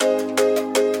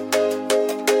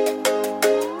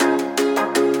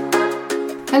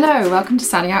Hello, welcome to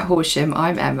Standing Out Horsham.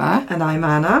 I'm Emma. And I'm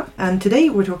Anna. And today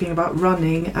we're talking about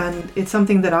running, and it's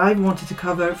something that I've wanted to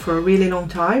cover for a really long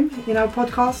time in our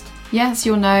podcast. Yes,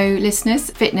 you'll know, listeners,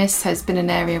 fitness has been an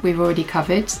area we've already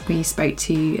covered. We spoke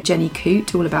to Jenny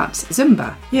Coote all about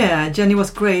Zumba. Yeah, Jenny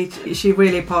was great. She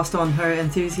really passed on her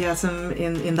enthusiasm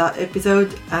in that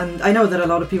episode. And I know that a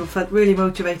lot of people felt really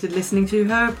motivated listening to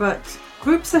her, but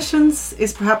group sessions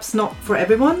is perhaps not for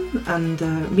everyone. And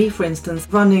me, for instance,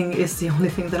 running is the only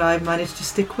thing that I've managed to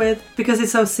stick with because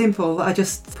it's so simple. I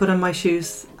just put on my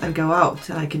shoes and go out,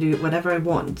 and I can do it whenever I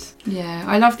want. Yeah,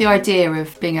 I love the idea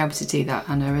of being able to do that,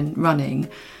 Anna, and running.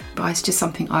 But it's just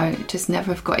something I just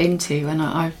never have got into, and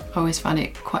I've always found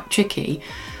it quite tricky.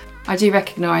 I do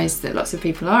recognise that lots of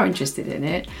people are interested in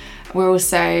it. We're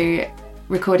also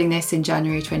recording this in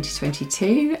January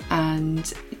 2022,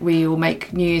 and we all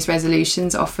make New Year's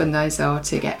resolutions. Often those are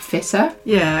to get fitter.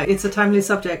 Yeah, it's a timely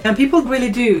subject, and people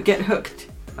really do get hooked.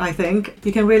 I think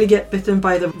you can really get bitten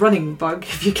by the running bug,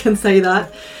 if you can say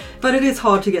that. But it is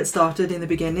hard to get started in the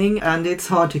beginning, and it's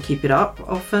hard to keep it up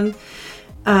often.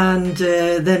 And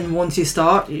then once you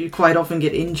start, you quite often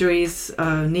get injuries,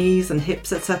 knees and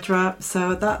hips, etc.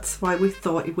 So that's why we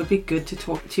thought it would be good to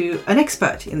talk to an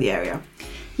expert in the area.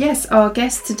 Yes, our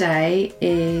guest today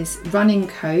is running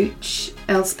coach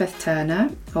Elspeth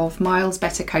Turner of Miles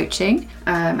Better Coaching,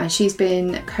 and she's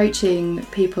been coaching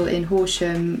people in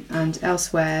Horsham and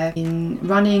elsewhere in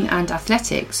running and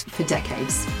athletics for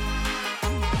decades.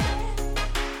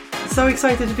 So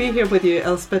excited to be here with you,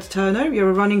 Elspeth Turner. You're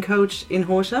a running coach in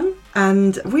Horsham,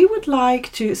 and we would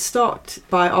like to start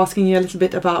by asking you a little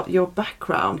bit about your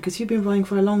background, because you've been running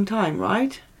for a long time,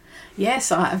 right?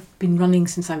 Yes, I've been running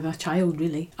since I was a child,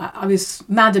 really. I was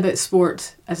mad about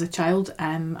sport as a child.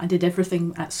 I did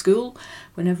everything at school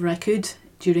whenever I could,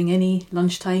 during any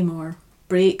lunchtime or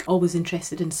break, always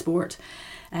interested in sport.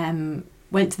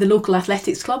 Went to the local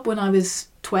athletics club when I was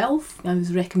 12. I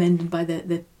was recommended by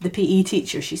the PE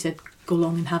teacher. She said, go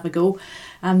along and have a go.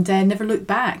 And never looked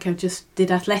back. I just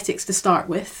did athletics to start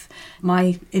with.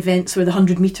 My events were the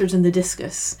 100 metres and the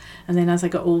discus. And then as I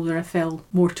got older, I fell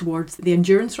more towards the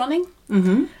endurance running.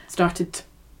 Mm-hmm. Started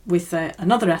with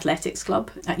another athletics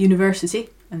club at university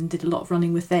and did a lot of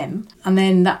running with them. And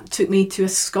then that took me to a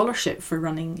scholarship for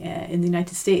running in the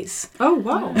United States. Oh,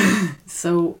 wow.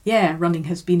 So, yeah, running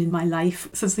has been in my life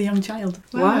since a young child.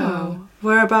 Wow.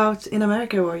 Whereabouts in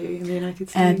America were you, in the United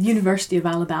States? University of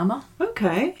Alabama.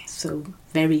 Okay. So,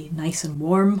 very nice and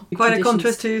warm. Quite a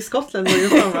contrast to Scotland where you're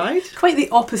from, right? Quite the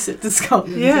opposite to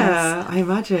Scotland. Yeah, yes. I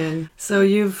imagine. So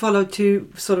you've followed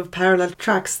two sort of parallel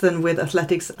tracks then with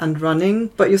athletics and running,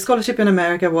 but your scholarship in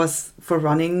America was for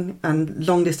running and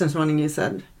long distance running, you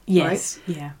said. Yes,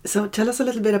 right? yeah. So tell us a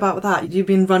little bit about that. You've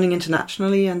been running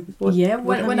internationally and what? Yeah,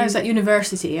 when I was at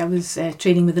university, I was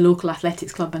training with the local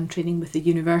athletics club and training with the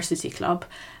university club,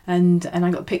 and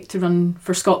I got picked to run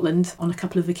for Scotland on a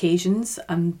couple of occasions,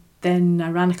 and then I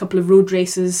ran a couple of road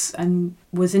races and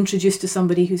was introduced to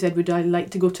somebody who said, would I like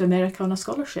to go to America on a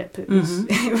scholarship? It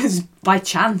was by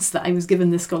chance that I was given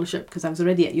this scholarship because I was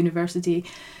already at university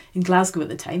in Glasgow at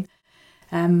the time.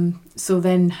 So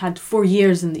then had 4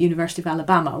 years in the University of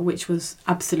Alabama, which was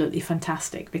absolutely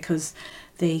fantastic because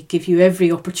they give you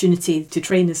every opportunity to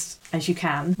train as you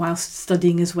can whilst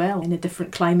studying as well in a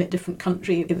different climate, different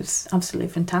country. It was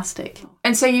absolutely fantastic.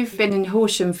 And so you've been in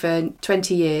Horsham for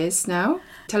 20 years now.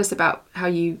 Tell us about how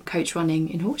you coach running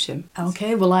in Horsham.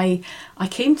 Okay, well I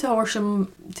came to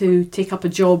Horsham to take up a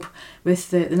job with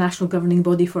the National Governing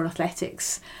Body for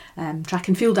Athletics, track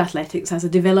and field athletics, as a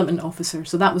development officer.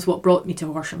 So that was what brought me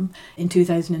to Horsham in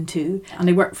 2002. And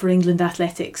I worked for England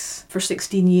Athletics for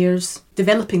 16 years,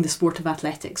 developing the sport of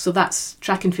athletics. So that's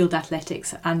track and field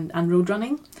athletics and road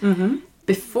running. Mm-hmm.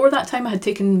 Before that time I had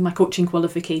taken my coaching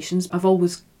qualifications. I've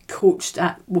always coached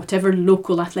at whatever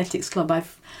local athletics club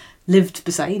I've lived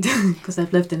beside, because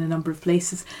I've lived in a number of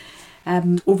places.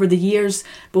 Over the years,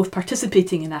 both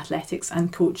participating in athletics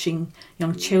and coaching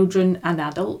young children and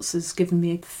adults has given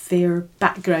me a fair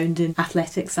background in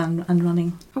athletics and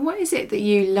running. And what is it that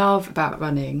you love about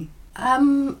running?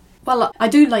 Well, I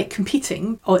do like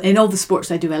competing. In all the sports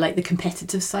I do, I like the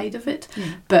competitive side of it.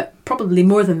 Yeah. But probably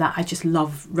more than that, I just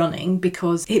love running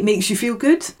because it makes you feel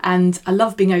good. And I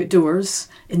love being outdoors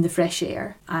in the fresh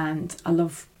air. And I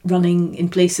love running in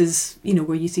places,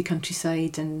 where you see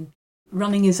countryside. And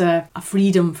running is a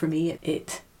freedom for me.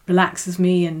 It relaxes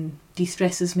me and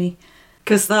de-stresses me.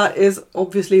 Because that is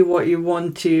obviously what you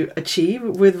want to achieve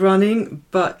with running,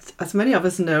 but as many of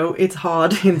us know, it's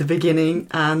hard in the beginning,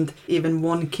 and even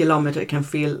 1 kilometer can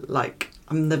feel like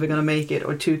I'm never going to make it,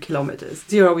 or 2 kilometers.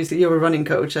 So you're a running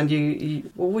coach, and you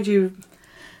what would you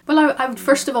Well, I would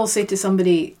first of all say to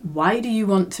somebody, why do you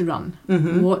want to run?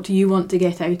 Mm-hmm. What do you want to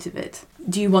get out of it?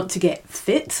 Do you want to get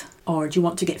fit, or do you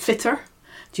want to get fitter?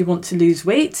 Do you want to lose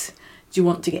weight? Do you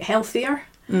want to get healthier?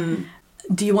 Mm.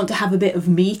 Do you want to have a bit of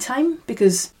me time?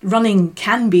 Because running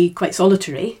can be quite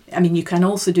solitary. I mean, you can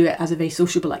also do it as a very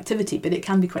sociable activity, but it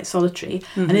can be quite solitary.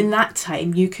 Mm-hmm. And in that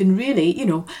time, you can really,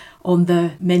 on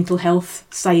the mental health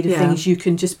side of things, you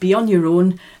can just be on your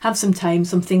own, have some time,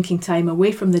 some thinking time,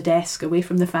 away from the desk, away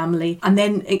from the family, and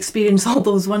then experience all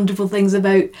those wonderful things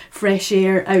about fresh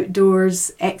air,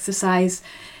 outdoors, exercise.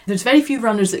 There's very few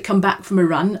runners that come back from a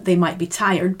run. They might be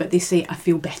tired, but they say, I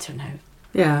feel better now.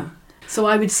 Yeah. So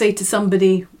I would say to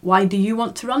somebody, why do you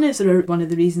want to run? Is there one of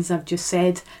the reasons I've just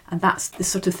said? And that's the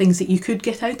sort of things that you could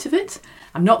get out of it.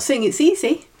 I'm not saying it's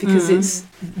easy, because it's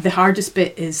the hardest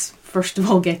bit is, first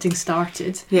of all, getting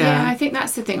started. Yeah, I think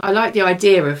that's the thing. I like the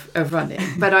idea of running,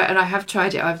 but I have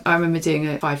tried it. I remember doing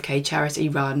a 5k charity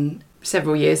run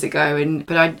several years ago,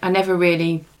 but I never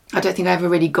really, I don't think I ever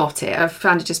really got it. I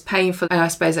found it just painful, and I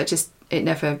suppose it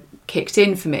never kicked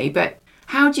in for me. But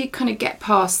how do you kind of get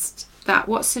past that?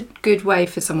 What's a good way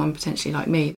for someone potentially like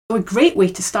me? A great way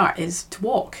to start is to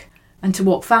walk, and to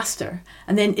walk faster,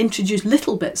 and then introduce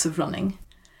little bits of running,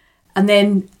 and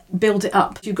then build it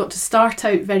up. You've got to start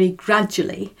out very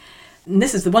gradually. And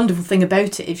this is the wonderful thing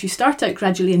about it. If you start out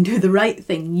gradually and do the right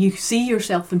thing, you see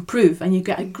yourself improve, and you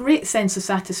get a great sense of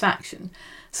satisfaction.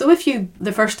 So if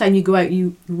the first time you go out,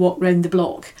 you walk round the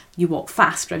block, you walk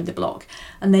fast round the block,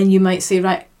 and then you might say,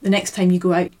 right, the next time you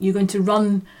go out, you're going to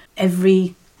run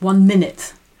every 1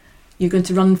 minute. You're going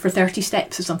to run for 30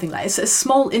 steps or something like that. It's as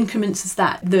small increments as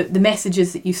that. The message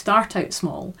is that you start out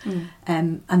small,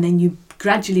 and then you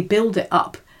gradually build it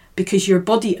up, because your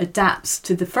body adapts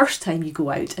to the first time you go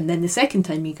out, and then the second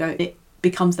time you go out, it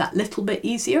becomes that little bit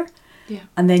easier. Yeah.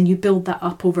 And then you build that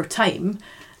up over time,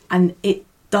 and it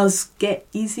does get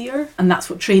easier. And that's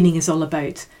what training is all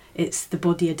about. It's the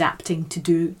body adapting to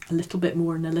do a little bit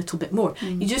more and a little bit more.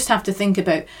 You just have to think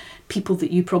about people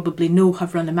that you probably know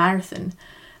have run a marathon.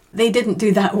 They didn't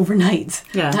do that overnight.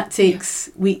 Yeah. That takes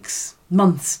weeks,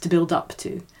 months to build up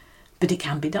to. But it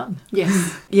can be done.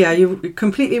 Yes. Yeah, you're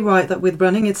completely right that with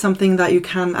running, it's something that you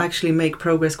can actually make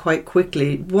progress quite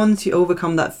quickly. Once you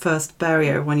overcome that first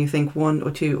barrier, when you think 1 or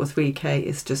 2 or 3k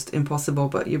is just impossible,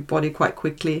 but your body quite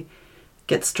quickly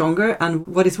gets stronger. And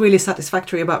what is really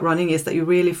satisfactory about running is that you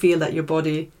really feel that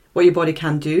what your body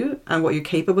can do and what you're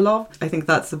capable of. I think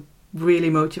that's really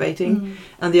motivating.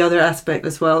 And the other aspect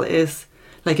as well is,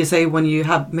 like you say, when you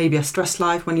have maybe a stress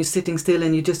life, when you're sitting still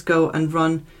and you just go and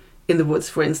run in the woods,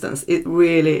 for instance, it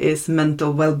really is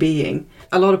mental well-being.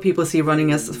 A lot of people see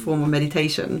running as a form of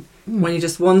meditation. When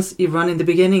once you run in the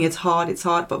beginning, it's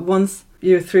hard, but once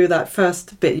you're through that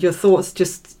first bit, your thoughts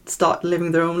just start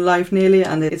living their own life nearly,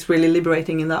 and it's really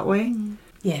liberating in that way.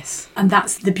 Yes, and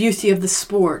that's the beauty of the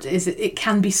sport, is it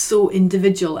can be so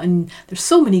individual, and there's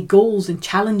so many goals and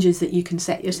challenges that you can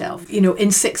set yourself.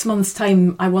 In 6 months'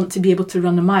 time, I want to be able to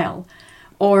run a mile,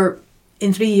 or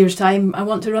in 3 years' time, I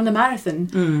want to run a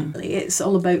marathon. It's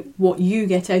all about what you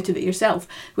get out of it yourself.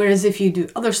 Whereas if you do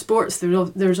other sports,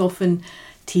 there's often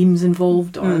teams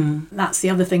involved, or that's the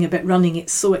other thing about running.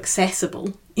 It's so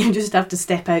accessible. You just have to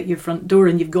step out your front door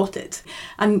and you've got it.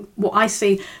 And what I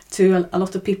say to a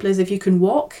lot of people is, if you can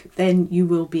walk, then you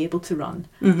will be able to run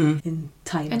in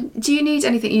time. And do you need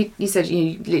anything? You said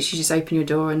you literally just open your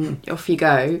door and off you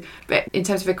go. But in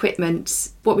terms of equipment,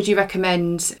 what would you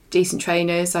recommend? Decent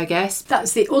trainers, I guess.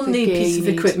 That's the only piece of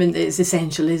equipment that is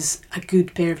essential, is a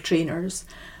good pair of trainers.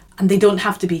 And they don't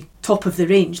have to be top of the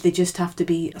range, they just have to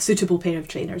be a suitable pair of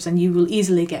trainers, and you will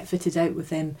easily get fitted out with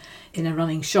them in a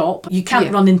running shop. You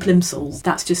can't run in plimsolls,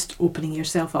 that's just opening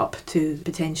yourself up to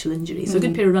potential injury. So a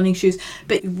good pair of running shoes,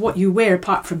 but what you wear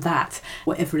apart from that,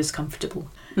 whatever is comfortable.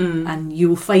 And you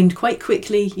will find quite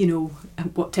quickly,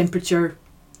 what temperature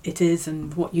it is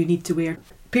and what you need to wear.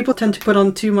 People tend to put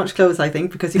on too much clothes, I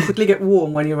think, because you quickly get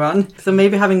warm when you run. So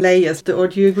maybe having layers, or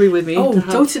do you agree with me? Oh,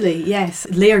 totally, yes.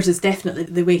 Layers is definitely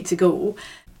the way to go.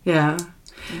 Yeah.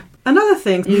 Another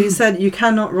thing, you said you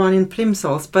cannot run in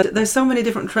plimsolls, but there's so many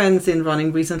different trends in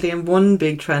running recently, and one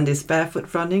big trend is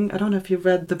barefoot running. I don't know if you've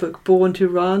read the book Born to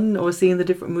Run or seen the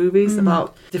different movies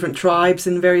about different tribes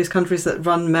in various countries that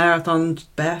run marathons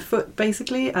barefoot,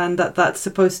 basically, and that's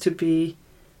supposed to be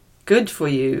good for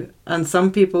you. And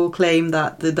some people claim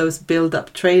that those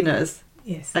build-up trainers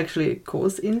Yes. actually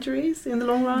cause injuries in the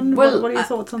long run? Well, what are your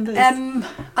thoughts on this?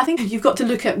 I think you've got to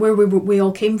look at where we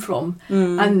all came from.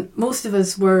 And most of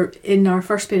us were in our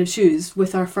first pair of shoes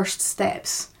with our first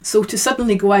steps. So to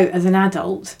suddenly go out as an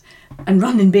adult and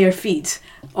run in bare feet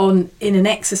in an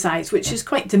exercise which is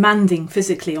quite demanding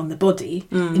physically on the body,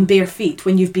 in bare feet,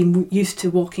 when you've been used to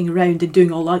walking around and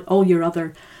doing all your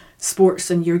other sports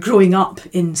and you're growing up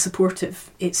in supportive,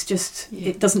 it's just,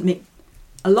 it doesn't make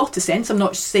a lot of sense. I'm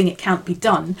not saying it can't be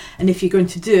done, and if you're going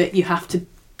to do it, you have to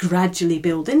gradually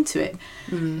build into it.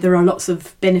 There are lots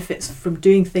of benefits from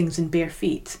doing things in bare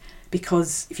feet,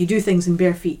 because if you do things in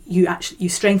bare feet, you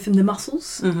strengthen the muscles.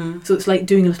 So it's like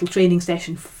doing a little training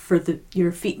session for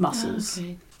your feet muscles.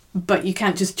 Okay. But you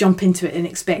can't just jump into it and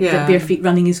expect that bare feet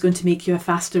running is going to make you a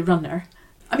faster runner.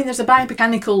 I mean, there's a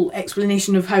biomechanical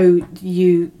explanation of how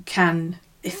you can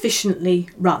efficiently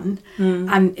run,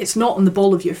 and it's not on the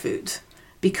ball of your foot,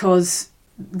 because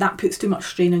that puts too much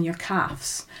strain on your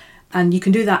calves. And you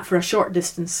can do that for a short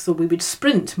distance, so we would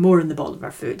sprint more in the ball of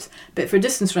our foot. But for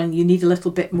distance running, you need a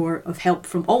little bit more of help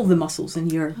from all the muscles in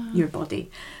your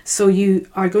body. So you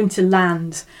are going to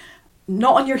land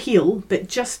not on your heel, but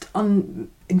just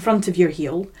in front of your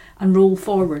heel and roll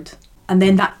forward. And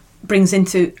then that brings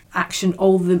into action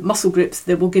all the muscle groups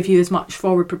that will give you as much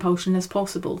forward propulsion as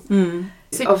possible.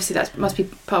 So obviously that must be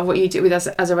part of what you do with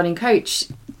as a running coach,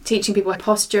 teaching people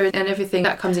posture and everything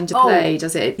that comes into play,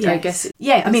 does it? Yes. I guess.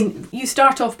 Yeah, I mean, you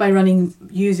start off by running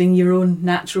using your own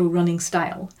natural running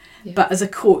style. Yeah. But as a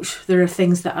coach, there are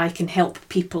things that I can help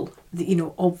people,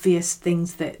 obvious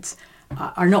things that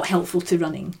are not helpful to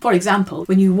running. For example,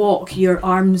 when you walk, your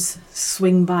arms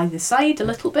swing by the side a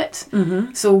little bit.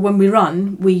 So when we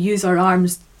run, we use our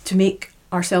arms to make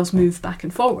ourselves move back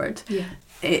and forward. Yeah.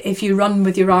 If you run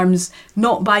with your arms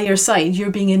not by your side, you're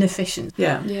being inefficient.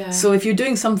 Yeah. So if you're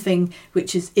doing something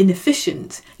which is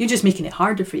inefficient, you're just making it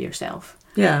harder for yourself.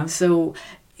 Yeah. So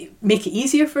make it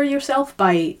easier for yourself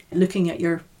by looking at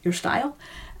your style.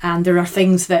 And there are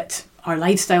things that our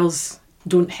lifestyles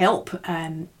don't help.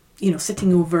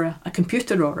 Sitting over a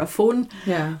computer or a phone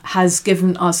has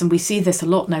given us, and we see this a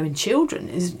lot now in children,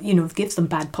 gives them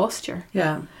bad posture.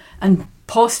 Yeah. And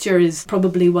posture is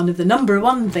probably one of the number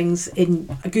one things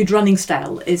in a good running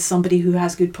style, is somebody who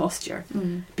has good posture,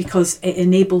 because it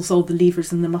enables all the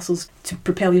levers and the muscles to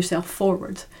propel yourself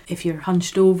forward. If you're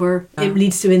hunched over, it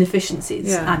leads to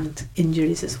inefficiencies and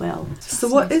injuries as well. So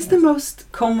what is the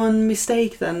most common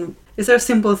mistake then? Is there a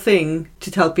simple thing to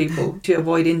tell people to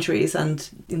avoid injuries, and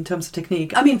in terms of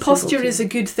technique? I mean, posture is a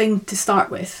good thing to start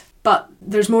with, but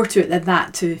there's more to it than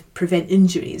that to prevent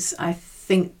injuries. I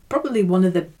think probably one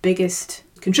of the biggest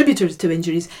contributors to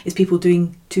injuries is people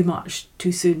doing too much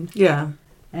too soon. Yeah.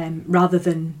 Rather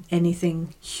than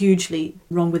anything hugely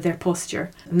wrong with their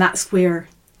posture. And that's where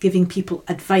giving people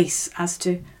advice as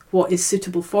to what is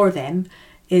suitable for them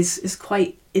is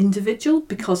quite individual,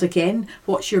 because again,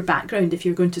 what's your background if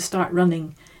you're going to start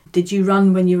running? Did you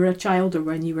run when you were a child or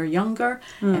when you were younger?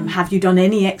 Have you done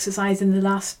any exercise in the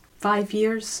last 5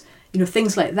 years?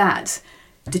 Things like that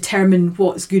determine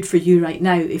what's good for you right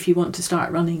now if you want to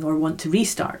start running or want to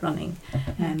restart running.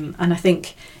 And I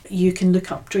think you can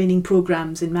look up training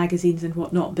programs in magazines and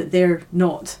whatnot, but they're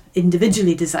not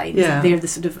individually designed. They're the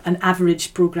sort of an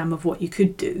average program of what you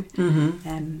could do.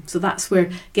 So that's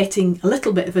where getting a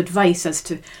little bit of advice as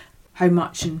to how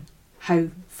much and how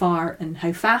far and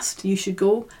how fast you should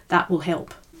go, that will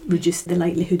help reduce the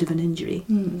likelihood of an injury.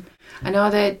 And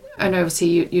are there, and obviously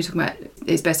you're talking about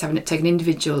it's best to take an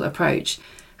individual approach.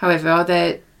 However,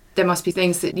 there must be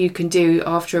things that you can do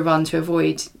after a run to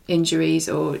avoid injuries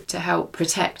or to help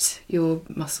protect your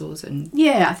muscles and...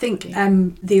 Yeah, I think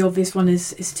the obvious one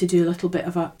is to do a little bit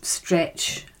of a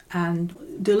stretch and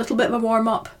do a little bit of a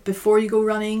warm-up before you go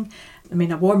running. I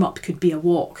mean, a warm-up could be a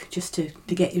walk just to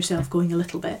get yourself going a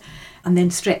little bit, and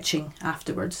then stretching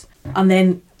afterwards. And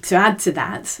then to add to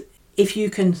that, if you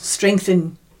can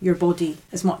strengthen your body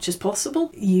as much as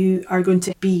possible, you are going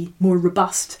to be more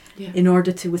robust in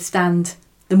order to withstand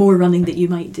the more running that you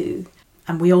might do.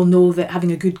 And we all know that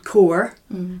having a good core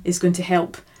is going to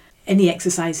help any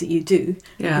exercise that you do,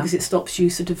 because it stops you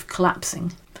sort of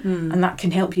collapsing. And that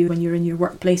can help you when you're in your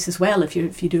workplace as well. If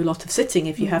you do a lot of sitting,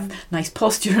 if you have nice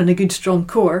posture and a good strong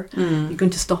core, you're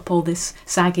going to stop all this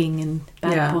sagging and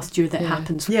bad posture that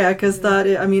happens. Yeah, because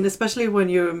especially when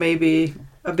you're maybe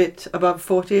a bit above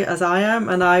 40 as I am,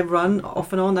 and I run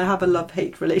off and on. I have a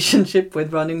love-hate relationship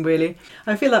with running, really.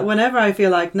 I feel that whenever I feel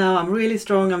like now I'm really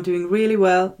strong, I'm doing really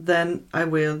well, then I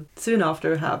will soon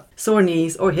after have sore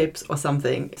knees or hips or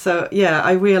something. So yeah,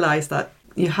 I realise that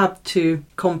you have to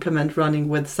complement running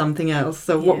with something else.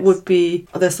 So what Yes. would be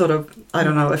the sort of, I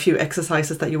don't know, a few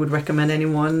exercises that you would recommend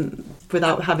anyone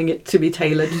without having it to be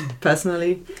tailored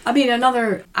personally? I mean,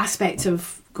 another aspect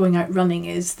of going out running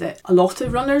is that a lot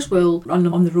of runners will run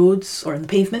on the roads or on the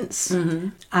pavements. Mm-hmm.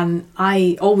 And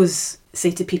I always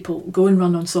say to people, go and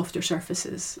run on softer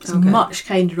surfaces. It's Okay. much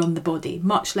kinder on the body,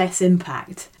 much less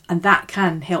impact. And that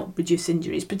can help reduce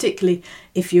injuries, particularly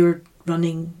if you're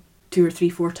running 2 or 3,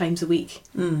 4 times a week.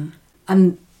 Mm.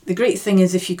 And the great thing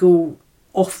is if you go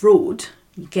off-road,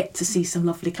 you get to see some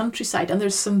lovely countryside. And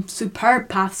there's some superb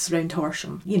paths around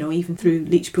Horsham, you know, even through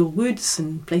Leechpool Woods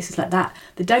and places like that.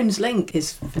 The Downs Link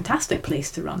is a fantastic place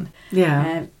to run.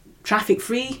 Yeah. Traffic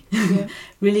free, Yeah.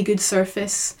 really good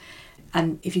surface.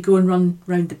 And if you go and run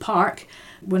round the park,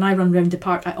 when I run round the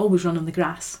park, I always run on the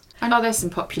grass. And are there some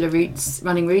popular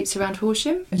running routes around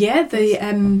Horsham? Yeah, the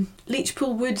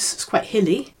Leechpool Woods is quite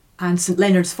hilly, and St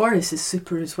Leonard's Forest is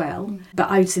super as well. But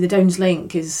I would say the Downs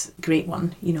Link is a great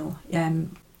one, you know.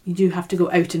 You do have to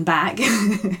go out and back,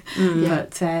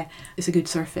 but it's a good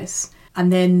surface.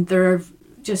 And then there are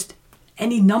just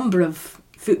any number of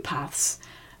footpaths.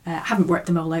 I haven't worked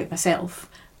them all out myself,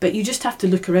 but you just have to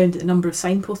look around at the number of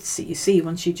signposts that you see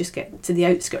once you just get to the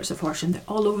outskirts of Horsham. They're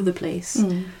all over the place.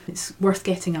 It's worth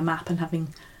getting a map and having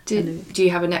a look. Do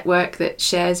you have a network that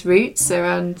shares routes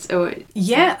around? Or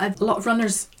Yeah, a lot of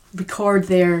runners record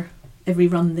every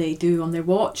run they do on their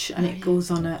watch, and it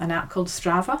goes on an app called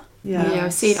Strava. Yeah.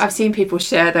 I've seen people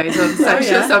share those on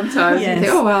social yeah. sometimes. Yes. You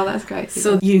think, oh wow, that's great.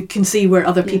 So you can see where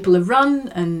other people have run,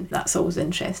 and that's always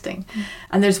interesting.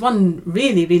 And there's one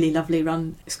really, really lovely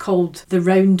run. It's called the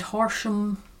Round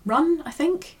Horsham Run, I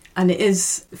think. And it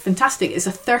is fantastic. It's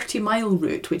a 30-mile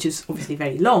route, which is obviously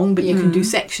very long, but you can do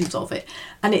sections of it.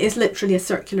 And it is literally a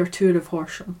circular tour of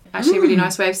Horsham. Actually, a really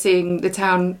nice way of seeing the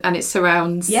town and its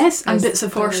surrounds. Yes, and as bits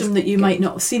of well as Horsham that you good. might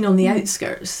not have seen on the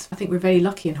outskirts. I think we're very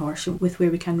lucky in Horsham with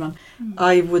where we can run.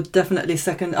 I would definitely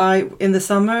second. In the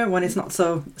summer, when it's not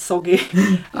so soggy,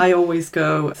 I always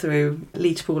go through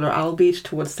Leechpool or Owl Beach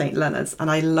towards St Leonard's, and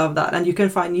I love that. And you can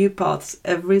find new paths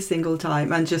every single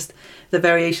time, and just the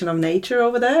variation of nature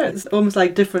over there. It's almost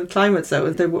like different climate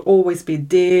zones. There will always be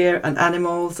deer and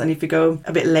animals, and if you go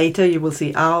a bit later, you will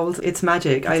see owls. It's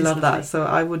magic. I is love lovely. that. So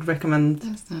I would recommend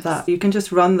That's nice. that. You can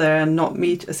just run there and not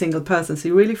meet a single person, so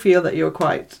you really feel that you're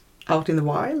quite out in the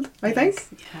wild, I think.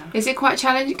 Yeah. Is it quite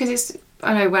challenging? Because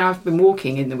I know when I've been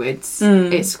walking in the woods,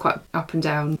 it's quite up and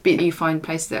down. But you find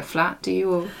places that are flat, do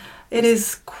you? Or It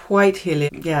is quite hilly,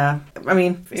 yeah. I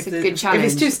mean, It's if a good if challenge,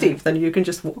 it's too isn't steep, then you can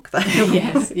just walk there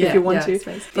Yes, if yeah, you want yeah, I to.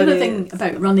 suppose. The other But thing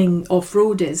about running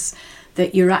off-road is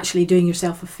that you're actually doing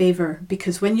yourself a favour,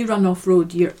 because when you run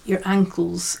off-road, your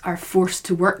ankles are forced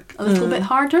to work a little bit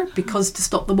harder, because to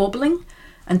stop the wobbling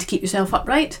and to keep yourself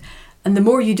upright. And the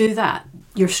more you do that,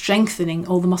 you're strengthening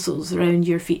all the muscles around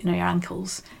your feet and your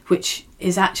ankles, which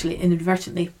is actually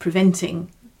inadvertently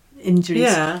preventing injuries.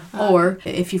 Yeah. Or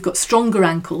if you've got stronger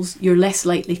ankles, you're less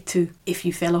likely to, if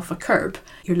you fell off a curb,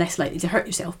 you're less likely to hurt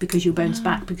yourself because you'll bounce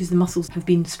back because the muscles have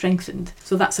been strengthened.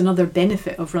 So that's another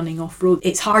benefit of running off-road.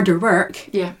 It's harder work,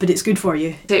 Yeah. but it's good for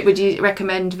you. So would you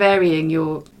recommend varying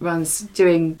your runs,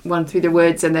 doing one through the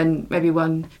woods and then maybe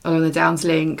one along the Downs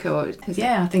Link? Or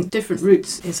Yeah, I think different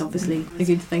routes is obviously a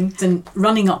good thing. And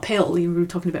running uphill, you were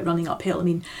talking about running uphill, I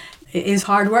mean, it is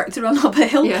hard work to run up a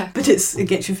hill, Yeah. but it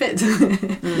gets you fit.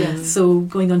 Yes. So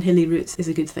going on hilly routes is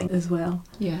a good thing as well.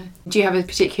 Yeah. Do you have a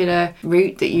particular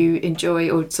route that you enjoy,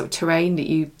 or sort of terrain that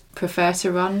you prefer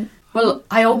to run? Well,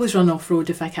 I always run off-road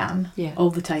if I can, Yeah. all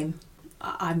the time.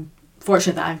 I'm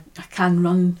fortunate that I can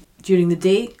run during the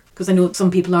day, because I know some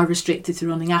people are restricted to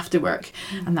running after work,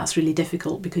 and that's really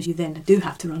difficult because you then do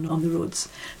have to run on the roads.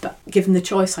 But given the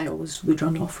choice, I always would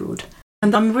run off-road.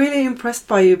 And I'm really impressed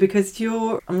by you, because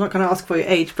I'm not going to ask for your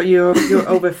age, but you're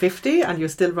over 50 and you're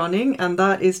still running, and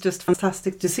that is just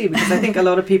fantastic to see, because I think a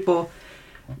lot of people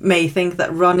may think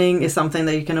that running is something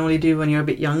that you can only do when you're a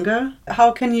bit younger.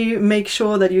 How can you make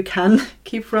sure that you can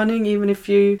keep running even if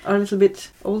you are a little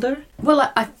bit older?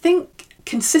 Well, I think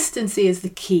consistency is the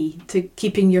key to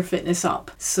keeping your fitness up.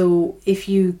 So if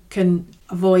you can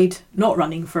avoid not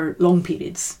running for long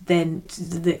periods, then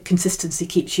the consistency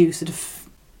keeps you sort of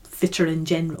fitter in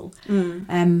general.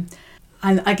 And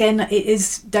again, it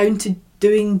is down to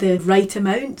doing the right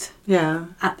amount Yeah.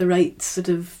 at the right sort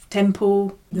of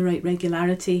tempo, the right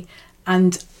regularity,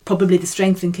 And probably the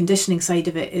strength and conditioning side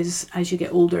of it is, as you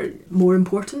get older, more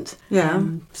important. Yeah.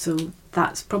 So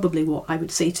that's probably what I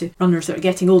would say to runners that are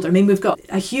getting older. I mean, we've got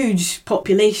a huge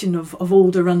population of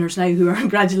older runners now who are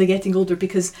gradually getting older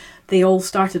because a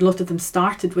lot of them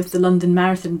started with the London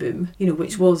Marathon boom,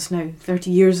 which was now 30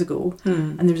 years ago.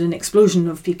 And there was an explosion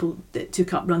of people that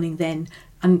took up running then.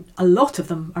 And a lot of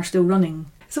them are still running.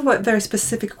 So a very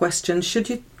specific question. Should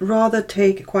you rather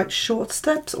take quite short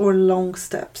steps or long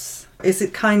steps? Is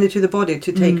it kinder to the body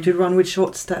to run with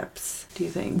short steps, do you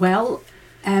think? Well,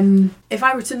 if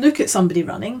I were to look at somebody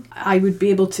running, I would be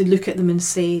able to look at them and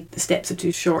say the steps are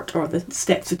too short or the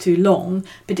steps are too long,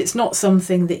 but it's not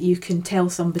something that you can tell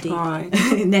somebody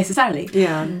necessarily.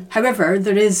 Yeah. However,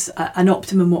 there is an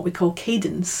optimum, what we call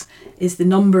cadence, is the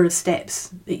number of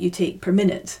steps that you take per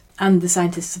minute. And the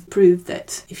scientists have proved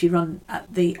that if you run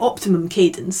at the optimum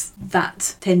cadence,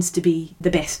 that tends to be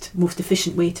the best, most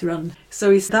efficient way to run.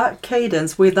 So is that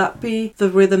cadence, would that be the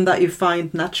rhythm that you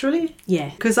find naturally?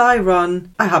 Yeah. Because I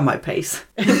have my pace.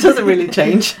 It doesn't really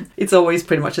change. It's always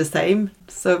pretty much the same.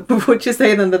 So would you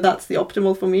say then that that's the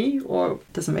optimal for me, or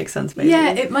does it make sense maybe?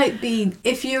 Yeah, it might be,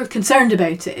 if you're concerned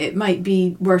about it, it might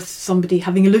be worth somebody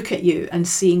having a look at you and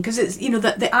seeing, because it's,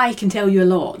 that the eye can tell you a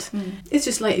lot. It's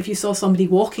just like if you saw somebody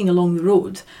walking along the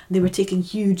road, they were taking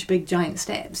huge, big, giant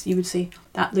steps, you would say,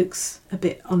 that looks a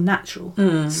bit unnatural.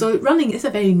 So running is a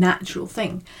very natural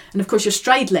thing. And of course your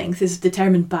stride length is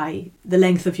determined by the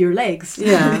length of your legs.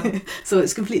 Yeah. So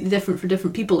it's completely different for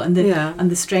different people, and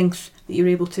the strength that you're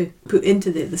able to put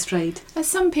into the stride. Are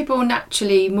some people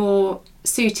naturally more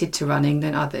suited to running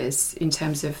than others in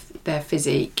terms of their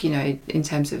physique, in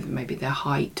terms of maybe their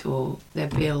height or their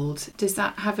build? Does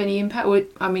that have any impact? Or,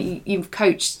 I mean, you've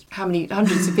coached how many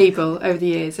hundreds of people over the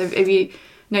years. Have you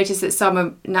noticed that some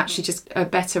are naturally just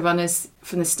better runners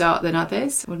from the start than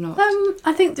others, or not?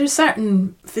 I think there's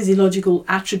certain physiological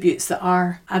attributes that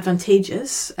are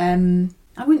advantageous. I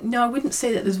wouldn't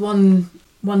say that there's one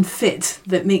fit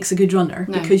that makes a good runner,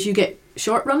 because you get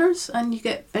short runners and you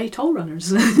get very tall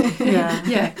runners.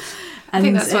 Yeah. I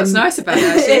think that's what's nice about it,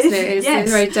 actually, isn't it?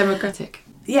 It's very democratic.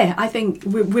 Yeah, I think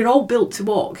we're all built to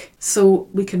walk, so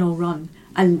we can all run.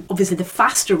 And obviously the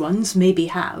faster ones maybe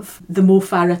have the Mo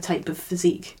Farah type of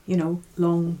physique,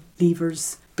 long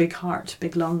levers, big heart,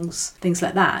 big lungs, things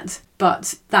like that.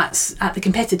 But that's at the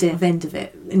competitive end of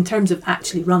it. In terms of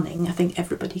actually running, I think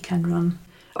everybody can run.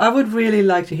 I would really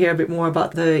like to hear a bit more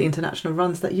about the international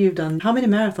runs that you've done. How many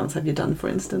marathons have you done, for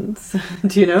instance?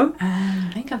 Do you know?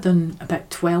 I think I've done about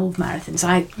 12 marathons.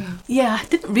 I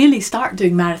didn't really start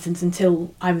doing marathons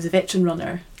until I was a veteran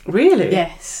runner. Really?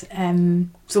 Yes.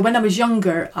 So when I was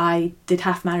younger, I did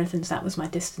half marathons. That was my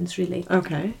distance, really.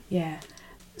 Okay. Yeah.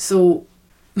 So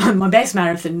my best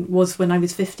marathon was when I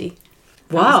was 50.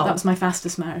 Wow. That was my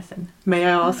fastest marathon. May I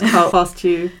ask how fast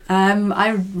you?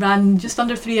 I ran just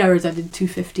under 3 hours. I did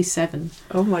 2:57.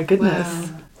 Oh my goodness.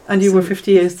 Wow. And you were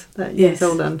 50 years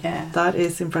old then? Yeah. That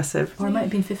is impressive. Or it might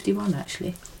have been 51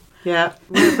 actually. Yeah,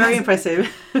 very impressive.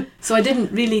 So I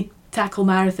didn't really tackle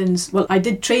marathons. Well, I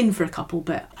did train for a couple,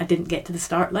 but I didn't get to the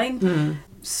start line.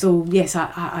 So yes,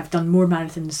 I've done more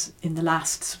marathons in the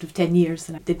last sort of 10 years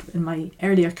than I did in my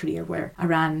earlier career, where I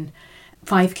ran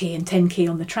 5k and 10k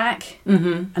on the track.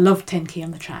 I loved 10k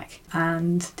on the track,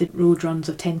 and did road runs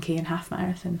of 10k and half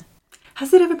marathon.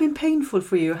 Has it ever been painful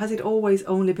for you? Has it always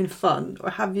only been fun, or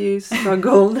have you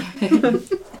struggled?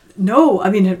 No,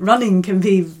 I mean, running can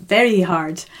be very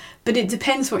hard, but it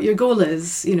depends what your goal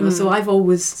is, So I've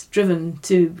always driven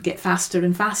to get faster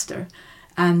and faster,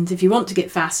 and if you want to get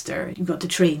faster, you've got to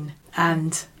train,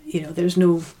 and there's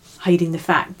no hiding the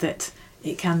fact that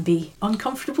it can be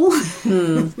uncomfortable.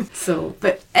 So,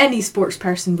 but any sports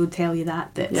person would tell you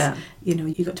that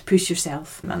you got to push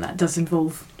yourself, and that does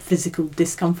involve physical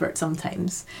discomfort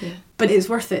sometimes. Yeah. But it's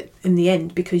worth it in the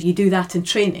end, because you do that in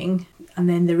training, and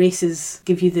then the races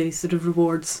give you the sort of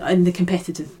rewards in the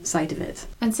competitive side of it.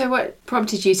 And so what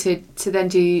prompted you to then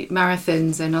do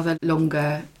marathons and other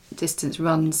longer distance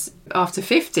runs after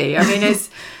 50? I mean,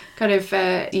 it's kind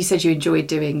of, you said you enjoyed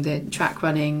doing the track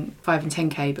running 5 and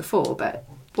 10k before, but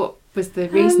what was the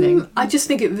reasoning? I just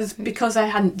think it was because I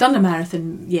hadn't done a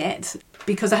marathon yet,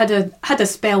 because I had a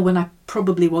spell when I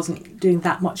probably wasn't doing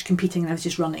that much competing and I was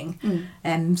just running.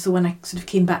 So when I sort of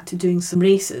came back to doing some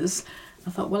races, I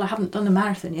thought, well, I haven't done a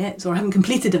marathon yet, or I haven't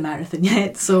completed a marathon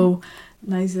yet, so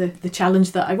now's the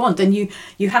challenge that I want. And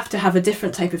you have to have a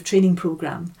different type of training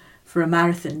programme for a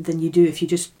marathon than you do if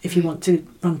you want to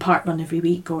run parkrun every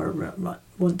week, or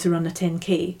want to run a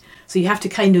 10k. So you have to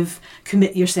kind of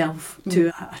commit yourself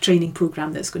to a training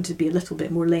programme that's going to be a little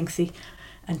bit more lengthy.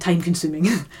 and time consuming.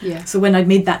 Yeah. So when I'd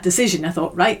made that decision, I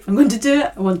thought, right, if I'm going to do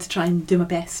it, I want to try and do my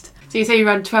best. So you say you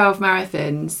run 12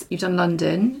 marathons. You've done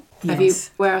London. Yes.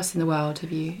 Where else in the world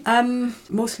have you?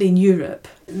 Mostly in Europe.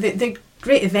 They're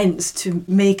great events to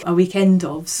make a weekend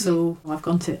of. So I've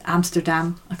gone to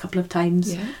Amsterdam a couple of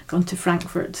times, gone to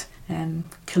Frankfurt,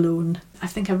 Cologne. I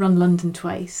think I've run London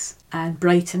twice, and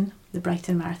Brighton. The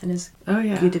Brighton Marathon is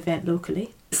a good event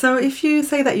locally. So if you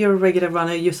say that you're a regular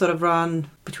runner, you sort of run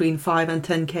between 5 and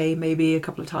 10k maybe a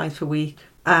couple of times per week,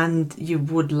 and you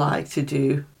would like to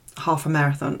do half a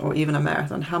marathon or even a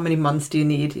marathon, how many months do you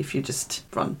need if you just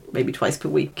run maybe twice per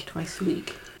week? Twice a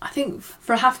week. I think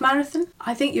for a half marathon,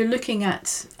 I think you're looking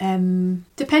at,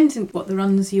 depending what the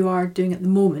runs you are doing at the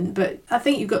moment, but I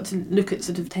think you've got to look at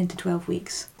sort of 10 to 12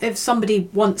 weeks. If somebody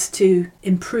wants to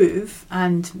improve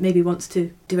and maybe wants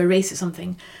to do a race or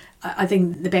something, I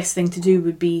think the best thing to do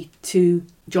would be to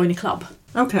join a club.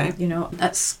 Okay. You know,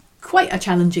 that's quite a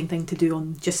challenging thing to do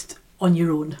on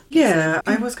your own. Yeah,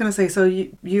 I was going to say, so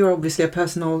you're obviously a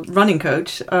personal running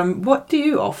coach. What do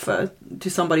you offer to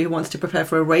somebody who wants to prepare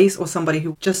for a race or somebody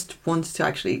who just wants to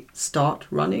actually start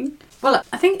running? Well,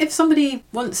 I think if somebody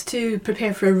wants to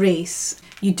prepare for a race,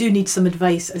 you do need some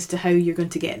advice as to how you're going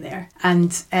to get there.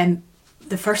 And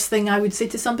the first thing I would say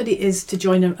to somebody is to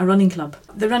join a running club.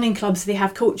 The running clubs, they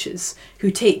have coaches who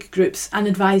take groups and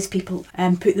advise people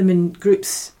and put them in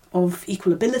groups of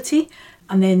equal ability,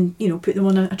 and then, you know, put them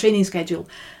on a training schedule.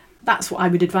 That's what I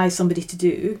would advise somebody to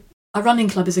do. A running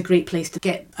club is a great place to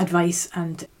get advice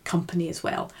and company as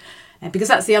well, because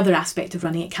that's the other aspect of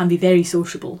running. It can be very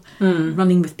sociable,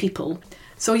 running with people.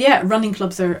 So yeah, running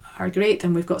clubs are great,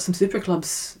 and we've got some super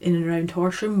clubs in and around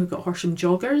Horsham. We've got Horsham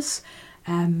Joggers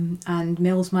and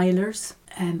Mills Milers.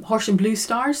 Horsham Blue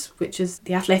Stars, which is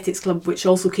the athletics club, which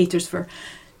also caters for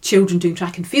children doing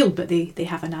track and field, but they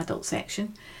have an adult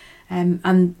section.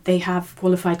 And they have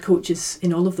qualified coaches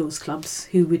in all of those clubs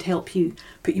who would help you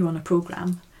put you on a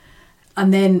programme.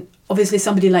 And then obviously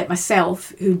somebody like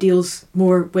myself who deals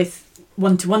more with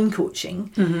one-to-one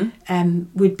coaching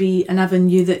would be an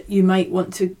avenue that you might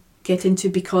want to get into,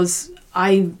 because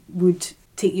I would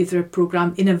take you through a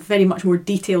programme in a very much more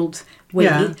detailed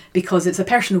way, because it's a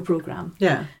personal programme.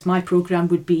 Yeah. My programme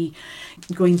would be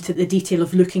going to the detail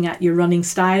of looking at your running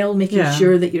style, making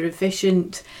sure that you're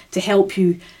efficient, to help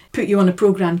you put you on a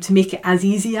programme to make it as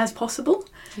easy as possible,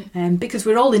 because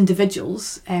we're all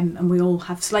individuals and we all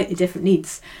have slightly different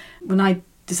needs. When I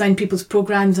design people's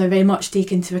programmes, I very much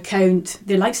take into account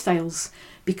their lifestyles,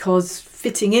 because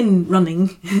fitting in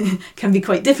running can be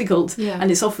quite difficult,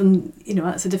 and it's often, you know,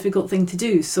 that's a difficult thing to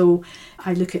do. So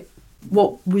I look at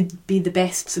what would be the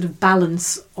best sort of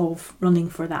balance of running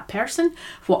for that person,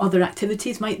 what other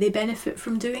activities might they benefit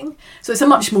from doing. So it's a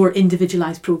much more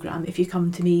individualised programme if you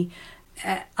come to me.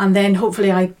 And then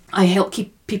hopefully I help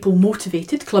keep people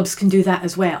motivated. Clubs can do that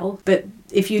as well. But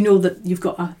if you know that you've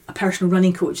got a personal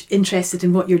running coach interested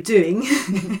in what you're doing,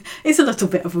 it's a little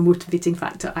bit of a motivating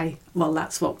factor.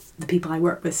 That's what the people I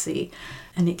work with say.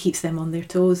 And it keeps them on their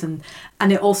toes. And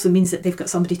it also means that they've got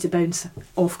somebody to bounce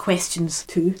off questions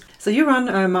to. So you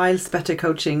run Miles Better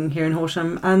Coaching here in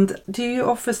Horsham. And do you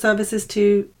offer services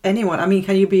to anyone? I mean,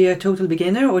 can you be a total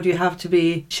beginner, or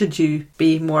should you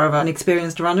be more of an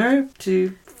experienced runner to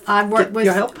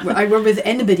your help? I work with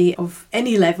anybody of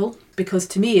any level, because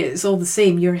to me it's all the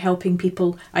same. You're helping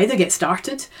people either get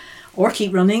started or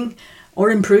keep running or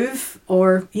improve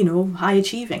or, you know, high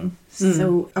achieving.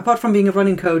 So apart from being a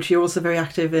running coach, you're also very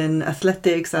active in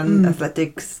athletics and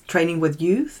athletics training with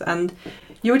youth. And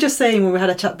you were just saying when we had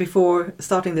a chat before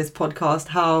starting this podcast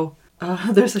how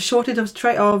there's a shortage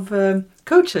of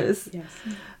coaches. Yes.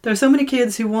 There are so many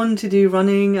kids who want to do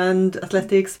running and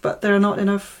athletics, but there are not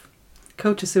enough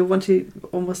coaches who want to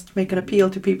almost make an appeal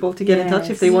to people to get in touch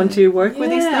if they want to work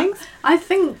with these things. I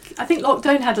think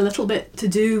lockdown had a little bit to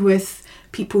do with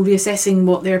people reassessing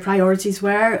what their priorities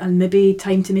were and maybe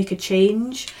time to make a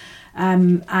change,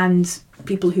 and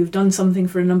people who've done something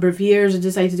for a number of years have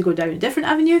decided to go down a different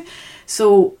avenue.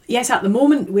 So yes, at the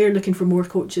moment we're looking for more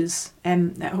coaches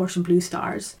at Horsham Blue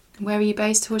Stars. Where are you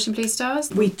based, Horsham Blue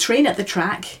Stars? We train at the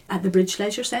track at the Bridge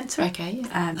Leisure Centre. Okay.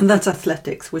 And that's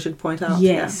athletics, we should point out.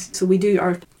 Yes. Yeah. So we do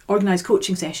our organised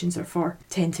coaching sessions are for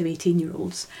 10 to 18 year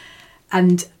olds.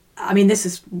 And I mean, this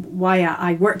is why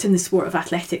I worked in the sport of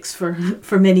athletics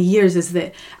for many years, is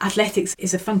that athletics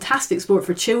is a fantastic sport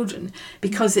for children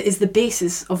because it is the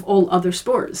basis of all other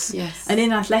sports. Yes. And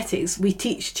in athletics, we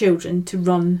teach children to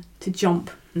run, to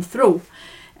jump and throw.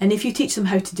 And if you teach them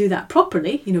how to do that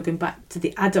properly, you know, going back to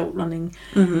the adult running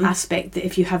aspect, that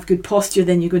if you have good posture,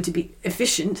 then you're going to be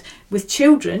efficient. With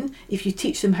children, if you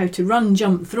teach them how to run,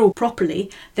 jump, throw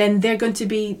properly, then they're going to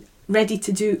be ready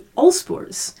to do all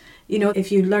sports. You know,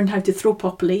 if you learn how to throw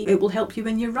properly, it will help you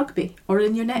in your rugby or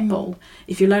in your netball.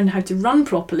 If you learn how to run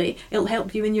properly, it'll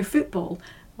help you in your football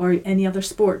or any other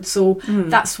sport. So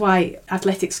that's why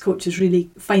athletics coaches really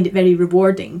find it very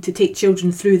rewarding to take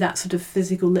children through that sort of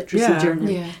physical literacy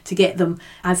journey to get them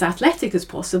as athletic as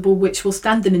possible, which will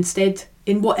stand them instead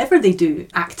in whatever they do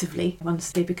actively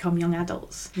once they become young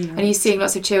adults. You know. And you're seeing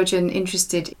lots of children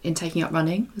interested in taking up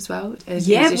running as well, in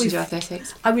addition to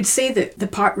athletics? I would say that the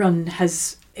park run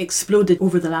has exploded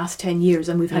over the last 10 years,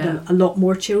 and we've had a lot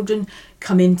more children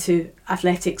come into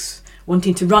athletics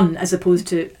wanting to run as opposed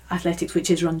to athletics, which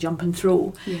is run, jump and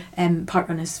throw.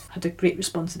 Parkrun has had a great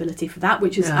responsibility for that,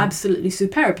 which is absolutely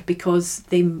superb, because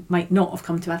they might not have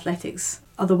come to athletics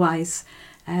otherwise.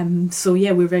 So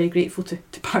we're very grateful to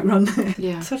Parkrun.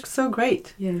 Yeah, so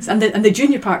great. Yes, and the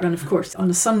junior parkrun, of course, on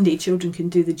a Sunday children can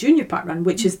do the junior parkrun,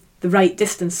 which is the right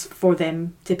distance for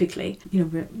them typically. You know,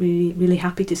 we're really, really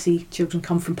happy to see children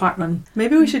come from parkrun.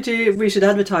 Maybe we should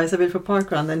advertise a bit for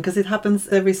Parkrun then, because it happens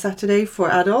every Saturday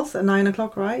for adults at 9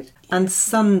 o'clock, right? And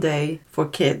Sunday for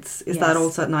kids. Is that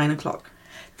also at 9 o'clock?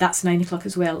 That's 9 o'clock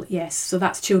as well, yes. So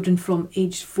that's children from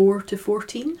age 4 to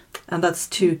 14. And that's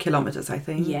 2 kilometres, I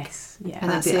think. Yes, yeah.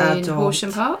 And that's in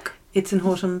Horsham Park? It's in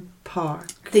Horsham Park.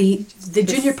 The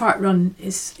junior park run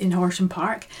is in Horsham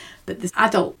Park, but the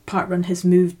adult park run has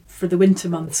moved for the winter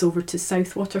months over to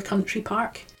Southwater Country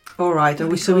Park. All right,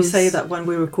 and so we say that when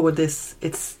we record this,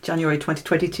 it's January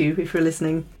 2022, if you're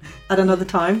listening at another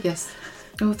time. Yes.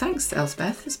 Well, thanks,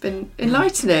 Elspeth. It's been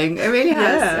enlightening. It really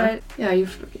has. You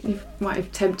might have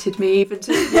tempted me even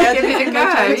to give it a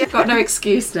go. You've got no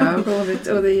excuse now. all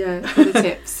the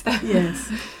tips. Yes.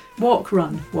 Walk,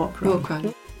 run.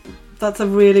 That's a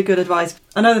really good advice.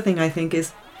 Another thing I think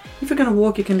is, if you're going to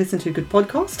walk, you can listen to a good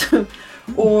podcast,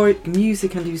 or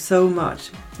music can do so much.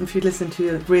 If you listen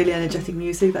to really energetic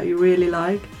music that you really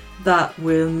like, that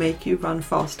will make you run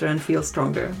faster and feel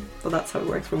stronger. Well, that's how it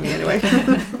works for me anyway.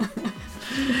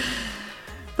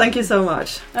 Thank you so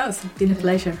much. That's been a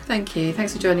pleasure. Thank you.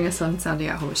 Thanks for joining us on Sounding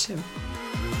Out Horsham.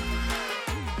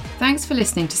 Thanks for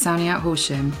listening to Sounding Out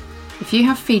Horsham. If you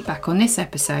have feedback on this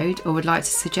episode or would like to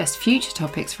suggest future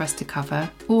topics for us to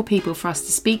cover or people for us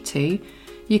to speak to,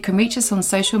 you can reach us on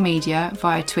social media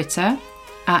via Twitter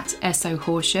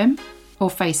 @SOHorsham or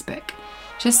Facebook.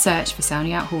 Just search for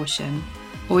Sounding Out Horsham.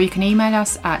 Or you can email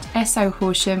us at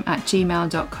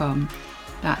sohorsham@gmail.com.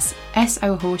 That's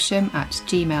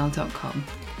sohorsham@gmail.com.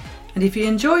 And if you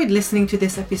enjoyed listening to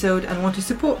this episode and want to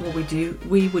support what we do,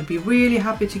 we would be really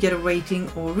happy to get a rating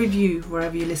or review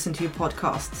wherever you listen to your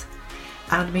podcasts.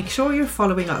 And make sure you're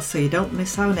following us so you don't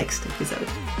miss our next episode.